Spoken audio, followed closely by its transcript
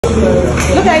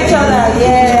Look at each other.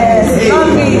 Yes.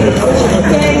 Lovely.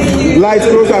 Thank you. Lights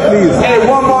closer, please. Hey,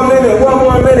 one more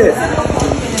minute.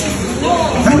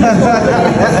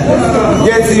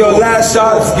 Get to your last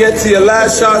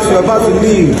shots. We're about to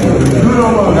leave.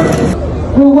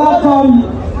 We welcome.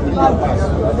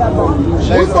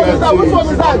 Which one is that?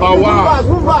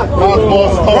 Move back.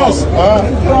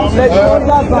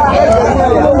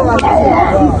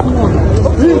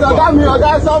 Please, I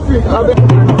got something.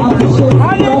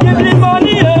 I didn't give me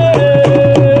money.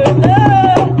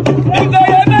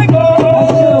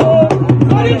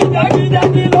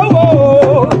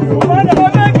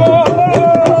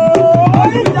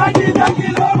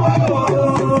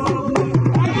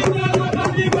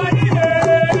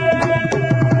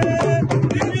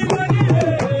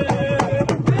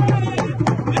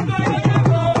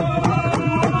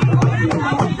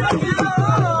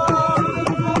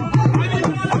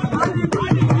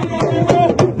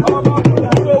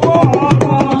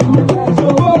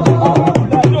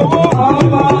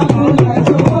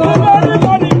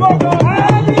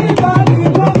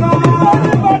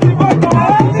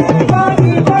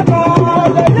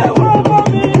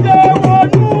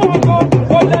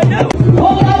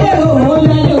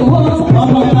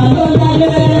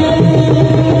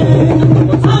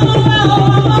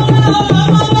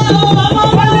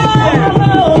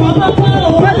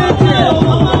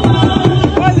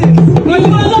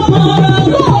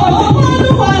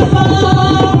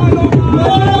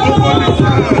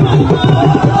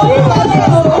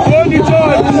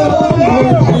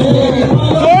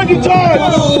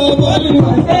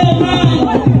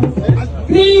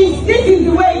 Please, this is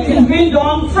the way it is being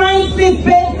done. Friends, please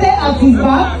stay at his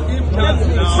back.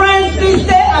 Friends, please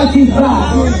stay at his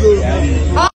back.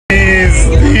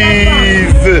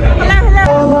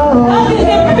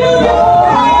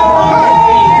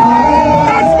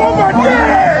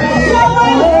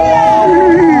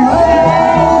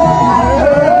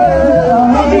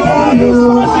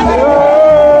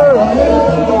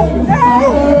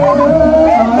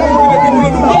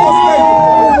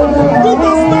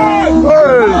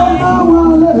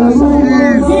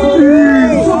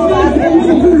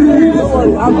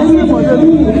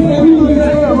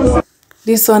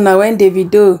 This one now when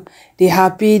Davido, they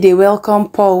happy, they welcome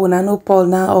Paul. When I know Paul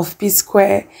now of P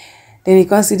Square. Then you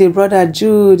can see the brother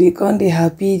Jude, they come they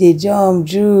happy, they jump,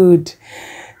 Jude.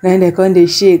 Then they come they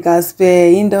shake as per,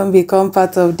 he don't become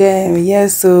part of them.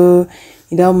 Yes, so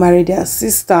he don't marry their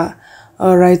sister.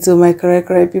 Alright, so my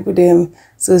correct people them.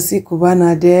 So see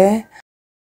Cubana there.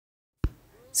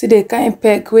 See the kind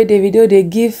peck where Davido they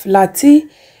give Lati,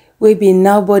 we be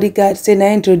now bodyguard, say now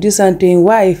introduce him to his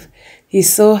wife.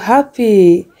 He's so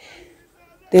happy.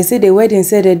 They say the wedding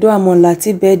said they do am on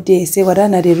Lati birthday. Say what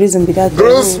that the reason be that.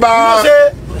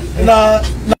 Nah,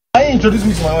 I introduced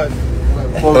me to my wife.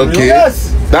 Okay.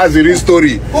 Yes. That's the real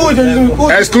story.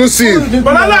 Exclusive.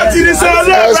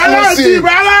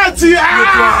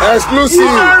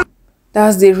 Exclusive.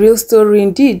 That's the real story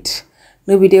indeed.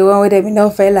 No be the one where they be now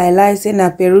fell like say na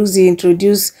Peruzzi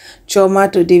introduce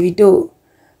Chioma to Davido.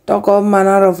 Talk all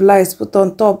manner of lies put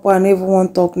on top and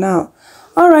everyone talk now.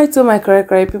 Alright, so my correct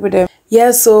people them.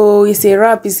 Yeah, so it's a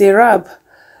rap.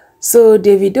 So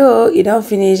Davido, he don't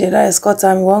finish and that escort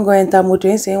time. He won't go enter motor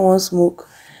and say he won't smoke.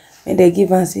 And they give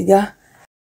him cigar.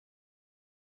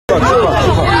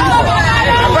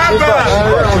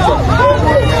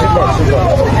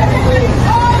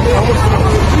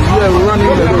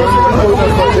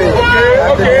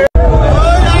 Okay.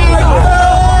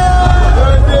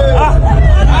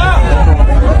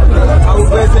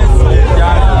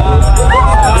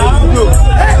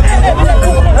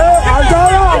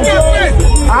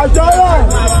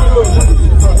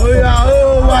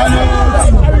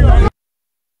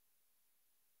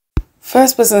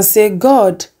 First person say,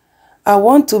 God, I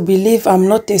want to believe I'm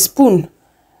not a spoon.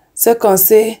 Second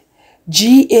say,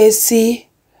 GAC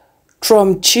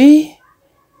Trumchi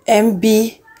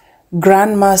MB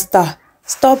Grandmaster.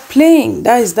 Stop playing.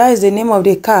 That is the name of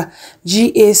the car.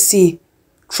 GAC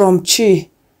Trumchi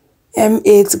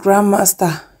M8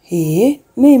 Grandmaster. Hey,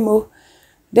 Nemo.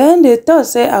 Then they thought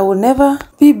say I will never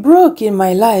be broke in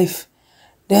my life.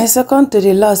 Then second to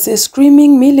the last say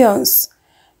screaming millions.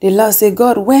 The last say,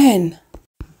 God, when?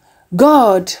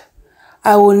 God,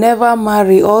 I will never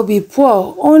marry or be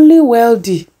poor, only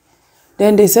wealthy.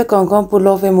 Then the second come pull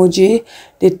off emoji.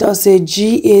 They thought say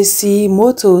GAC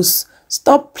Motors.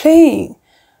 Stop playing.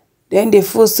 Then the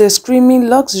fourth say screaming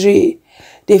luxury.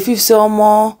 The fifth say,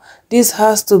 more, this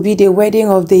has to be the wedding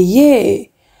of the year.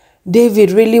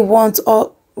 David really wants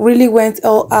all really went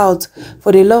all out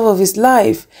for the love of his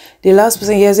life. The last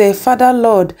person here said, Father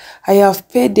Lord, I have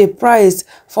paid the price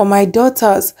for my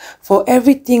daughters, for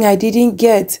everything I didn't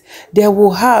get. They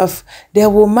will have, they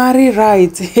will marry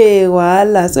right. Hey,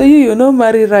 voila. So you know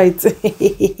marry right.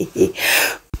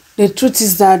 The truth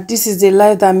is that this is the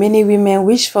life that many women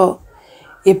wish for.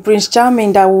 A Prince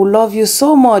Charming that will love you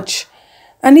so much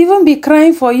and even be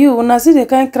crying for you. When I see they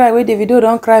can't cry where Davido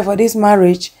don't cry for this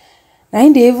marriage.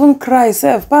 Now they even cry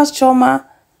self. Past Chioma,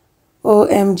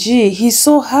 OMG, he's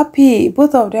so happy.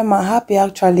 Both of them are happy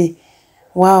actually.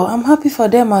 Wow, I'm happy for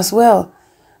them as well.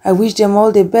 I wish them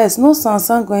all the best. No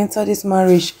Sansan go enter this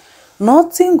marriage.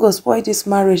 Nothing go spoil this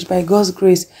marriage by God's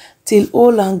grace till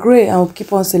old and grey, and we'll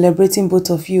keep on celebrating both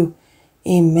of you.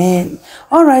 Amen.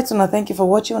 All right, Una, thank you for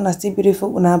watching. Una, stay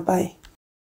beautiful. Una, bye.